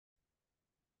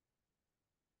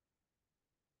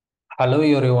Hello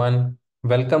everyone,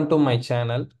 welcome to my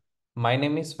channel. My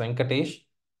name is Venkatesh.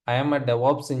 I am a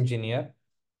DevOps engineer.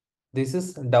 This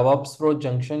is DevOps Pro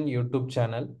Junction YouTube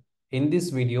channel. In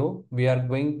this video, we are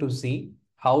going to see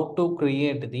how to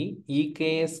create the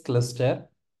EKS cluster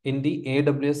in the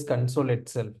AWS console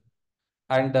itself.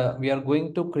 And we are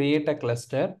going to create a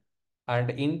cluster. And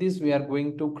in this, we are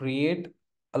going to create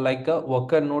like a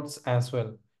worker nodes as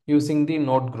well using the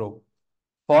node group.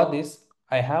 For this,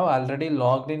 I have already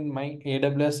logged in my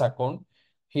AWS account.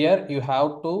 Here you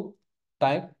have to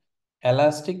type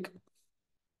Elastic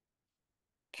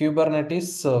Kubernetes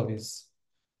service.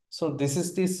 So this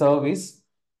is the service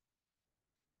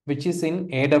which is in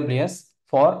AWS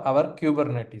for our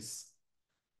Kubernetes.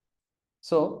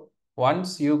 So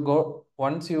once you go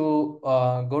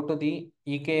to the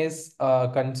EKS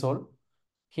console,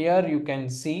 here you can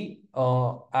see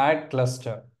add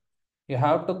cluster. You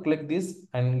have to click this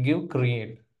and give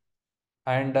create.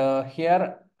 And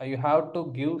here you have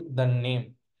to give the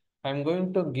name. I'm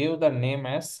going to give the name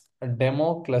as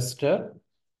demo cluster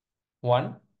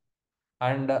 1,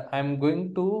 and I'm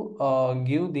going to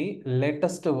give the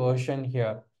latest version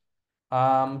here.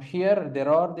 Here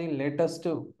there are the latest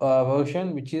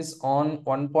version which is on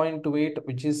 1.28,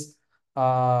 which is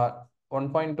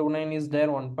 1.29 is there,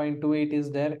 1.28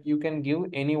 is there. You can give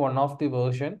any one of the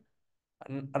version.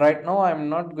 Right now, I'm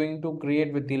not going to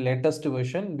create with the latest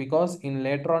version because in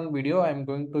later on video, I'm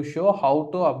going to show how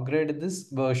to upgrade this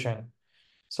version.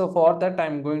 So for that,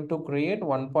 I'm going to create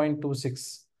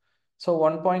 1.26. So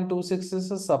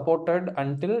 1.26 is supported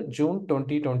until June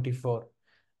 2024.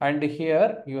 And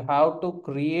here you have to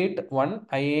create one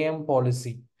IAM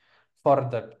policy for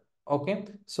that. Okay,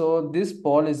 so this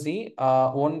policy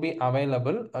won't be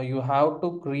available. You have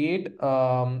to create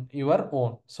your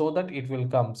own so that it will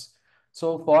comes.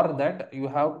 So for that, you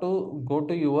have to go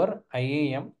to your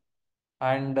IAM,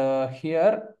 and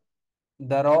here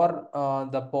there are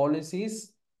the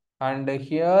policies, and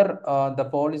here the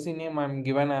policy name I'm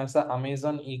given as a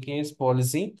Amazon EKS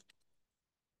policy,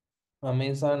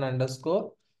 Amazon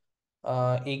underscore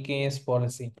EKS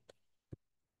policy,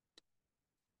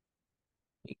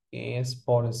 EKS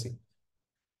policy.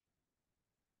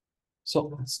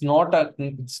 So it's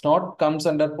not comes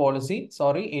under policy.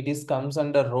 Sorry, it is comes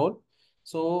under role.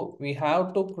 So we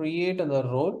have to create the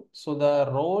role. So the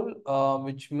role,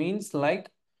 which means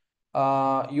like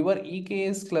your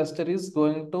EKS cluster is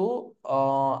going to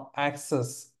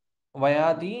access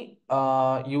via the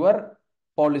your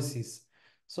policies.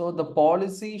 So the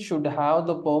policy should have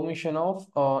the permission of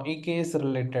EKS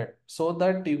related, so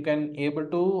that you can able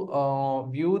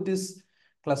to view this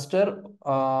cluster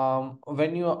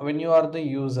when you are the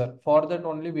user. For that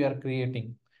only we are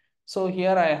creating. So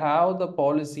here I have the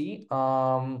policy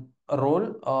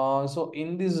role. So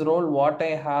in this role, what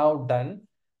I have done,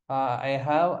 I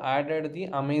have added the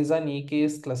Amazon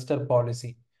EKS cluster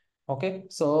policy. Okay,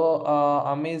 so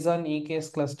Amazon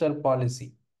EKS cluster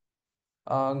policy.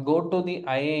 Go to the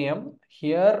IAM.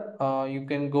 Here you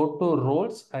can go to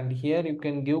roles, and here you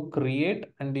can give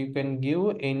create, and you can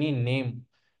give any name.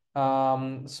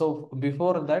 So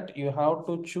before that, you have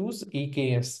to choose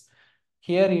EKS.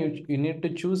 Here you need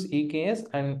to choose EKS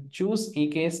and choose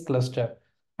EKS cluster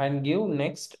and give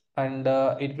next, and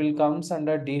it will comes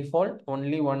under default.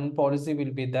 Only one policy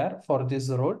will be there for this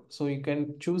role. So you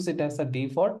can choose it as a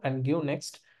default and give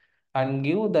next and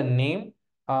give the name.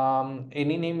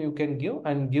 Any name you can give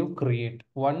and give create.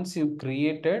 Once you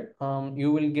created,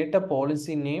 you will get a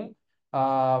policy name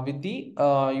with the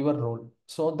your role.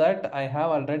 So that I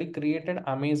have already created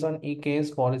Amazon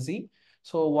EKS policy.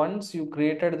 So once you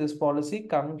created this policy,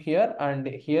 come here, and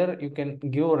here you can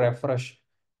give refresh.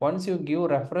 Once you give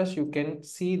refresh, you can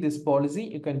see this policy.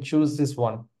 You can choose this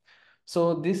one.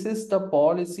 So this is the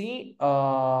policy.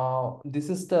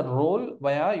 This is the role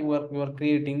where you are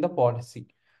creating the policy,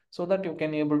 so that you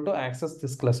can able to access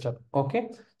this cluster.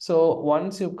 Okay. So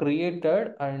once you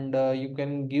created, and you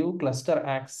can give cluster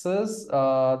access.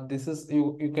 This is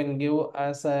you can give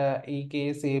as a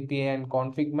EKS API and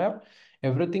config map.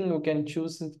 Everything you can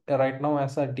choose it right now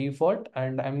as a default,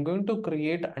 and I'm going to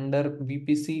create under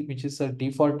VPC, which is a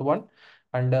default one.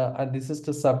 And this is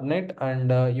the subnet,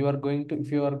 and you are going to,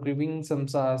 if you are giving some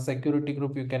security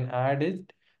group, you can add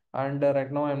it. And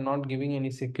right now I'm not giving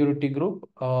any security group.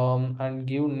 And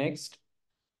give next.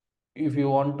 If you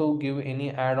want to give any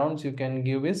add-ons, you can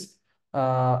give is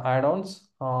add-ons.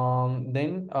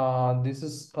 Then this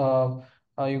is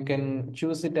you can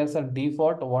choose it as a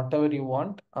default, whatever you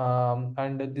want.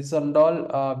 And this and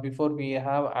all, before we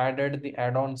have added the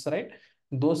add-ons, right?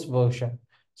 Those version.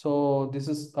 So this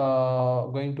is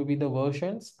going to be the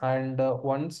versions. And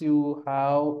once you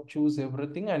have choose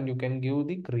everything and you can give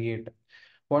the create.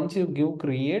 Once you give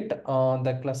create,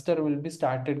 the cluster will be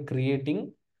started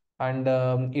creating, and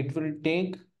it will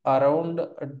take around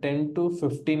 10 to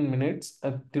 15 minutes.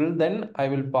 Till then, I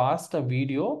will pass the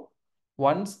video.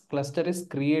 Once cluster is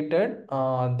created,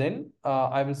 then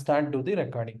I will start do the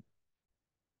recording.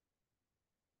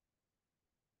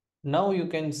 Now you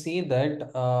can see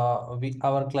that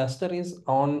our cluster is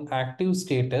on active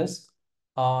status.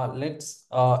 Let's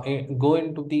go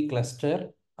into the cluster,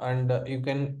 and you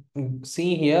can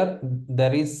see here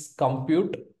there is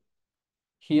compute.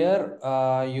 Here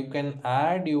you can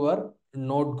add your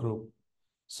node group.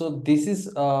 So this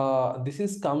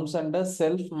is comes under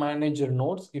self-managed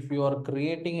nodes. If you are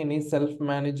creating any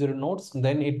self-managed nodes,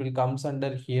 then it will comes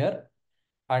under here.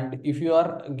 And if you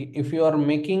are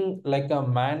making like a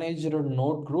managed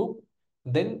node group,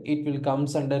 then it will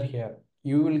comes under here.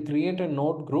 You will create a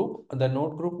node group. The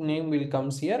node group name will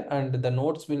comes here, and the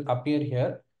nodes will appear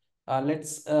here.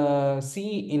 Let's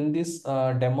see in this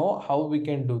demo how we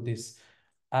can do this.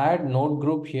 Add node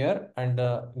group here, and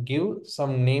give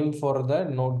some name for the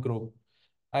node group.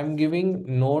 I'm giving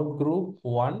node group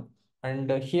 1,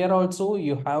 and here also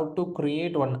you have to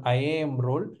create one IAM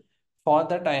role. For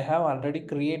that, I have already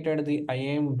created the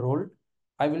IAM role.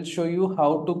 I will show you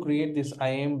how to create this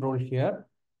IAM role here.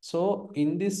 So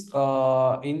in this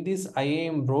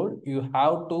IAM role, you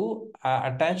have to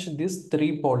attach these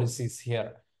three policies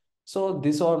here. So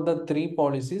these are the three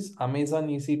policies: Amazon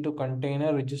EC2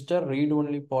 container register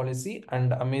read-only policy,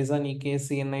 and Amazon EKS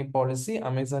CNI policy,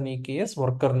 Amazon EKS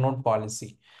worker node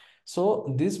policy.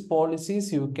 So these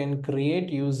policies you can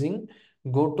create using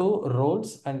go to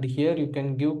roles, and here you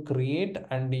can give create,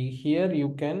 and here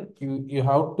you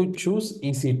have to choose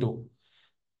EC2.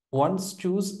 Once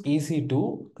choose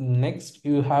EC2, next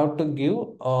you have to give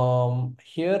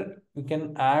here you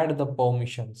can add the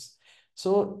permissions.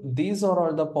 So these are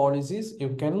all the policies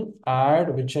you can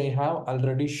add, which I have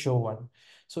already shown.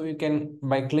 So you can,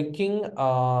 by clicking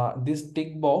this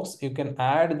tick box, you can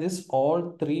add this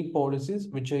all three policies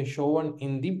which I shown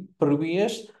in the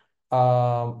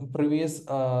uh, previous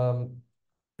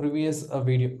previous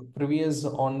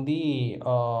on the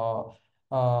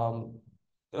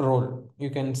role. You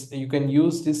can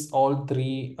use this all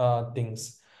three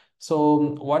things.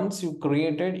 So once you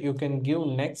created, you can give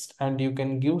next, and you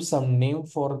can give some name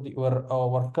for your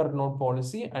worker node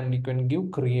policy, and you can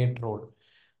give create role.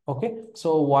 Okay,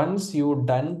 so once you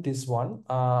done this one,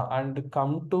 and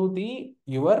come to the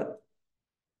your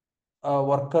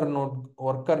worker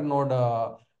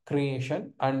node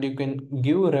creation, and you can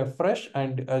give refresh,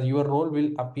 and your role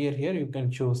will appear here. You can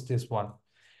choose this one,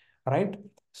 right?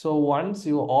 So once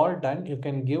you all done, you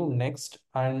can give next,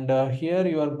 and here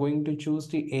you are going to choose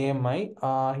the AMI.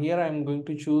 Here I'm going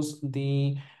to choose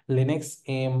the Linux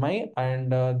AMI,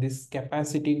 and this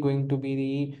capacity going to be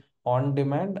the on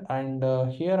demand, and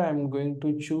here I'm going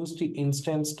to choose the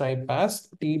instance type as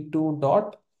T2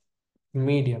 dot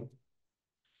medium.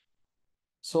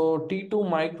 So T2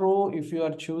 micro, if you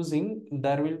are choosing,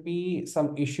 there will be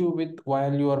some issue with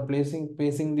while you are placing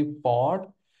the pod.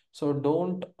 So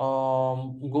don't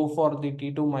go for the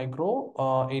T2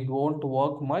 micro. It won't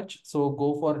work much. So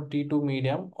go for T2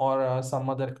 medium, or some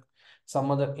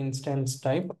other instance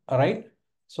type, right?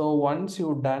 So once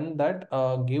you done that,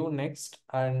 give next,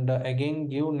 and again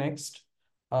give next.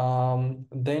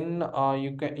 Then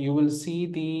you will see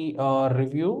the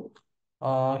review.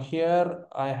 Here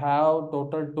I have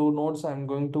total two nodes I'm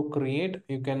going to create.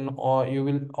 You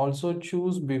will also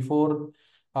choose before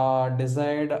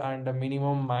desired and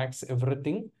minimum max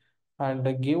everything,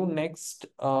 and give next.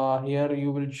 Here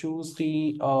you will choose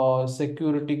the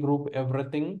security group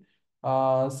everything.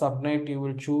 Subnet you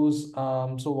will choose.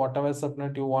 So whatever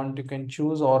subnet you want, you can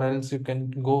choose, or else you can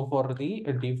go for the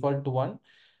default one.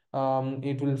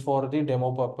 It will for the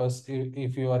demo purpose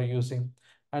if you are using,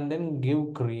 and then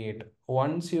give create.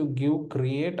 Once you give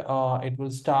create, it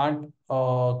will start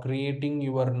creating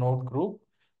your node group.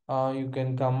 You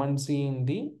can come and see in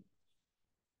the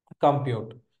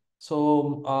compute.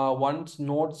 So once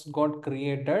nodes got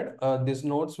created, these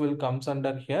nodes will comes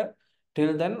under here.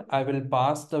 Till then, I will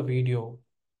pass the video.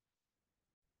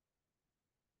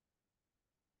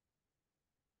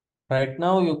 Right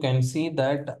now, you can see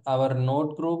that our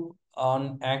node group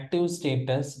on active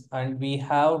status, and we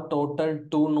have total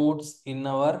two nodes in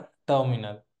our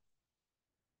terminal.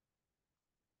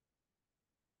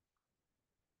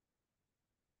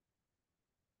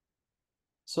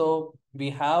 So we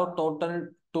have total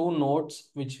two nodes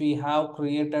which we have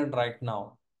created right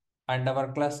now, and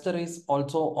our cluster is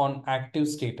also on active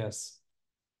status.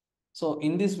 So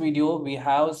in this video, we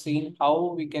have seen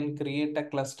how we can create a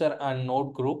cluster and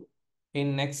node group.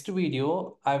 In next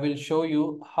video, I will show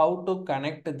you how to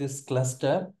connect this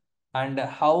cluster and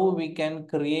how we can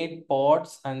create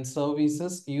pods and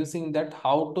services using that,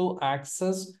 how to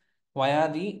access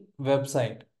via the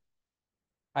website.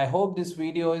 I hope this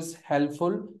video is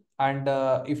helpful, and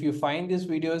if you find this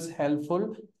video is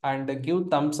helpful, and give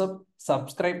thumbs up,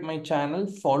 subscribe my channel,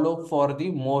 follow for the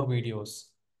more videos.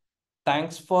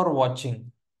 Thanks for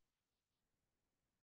watching.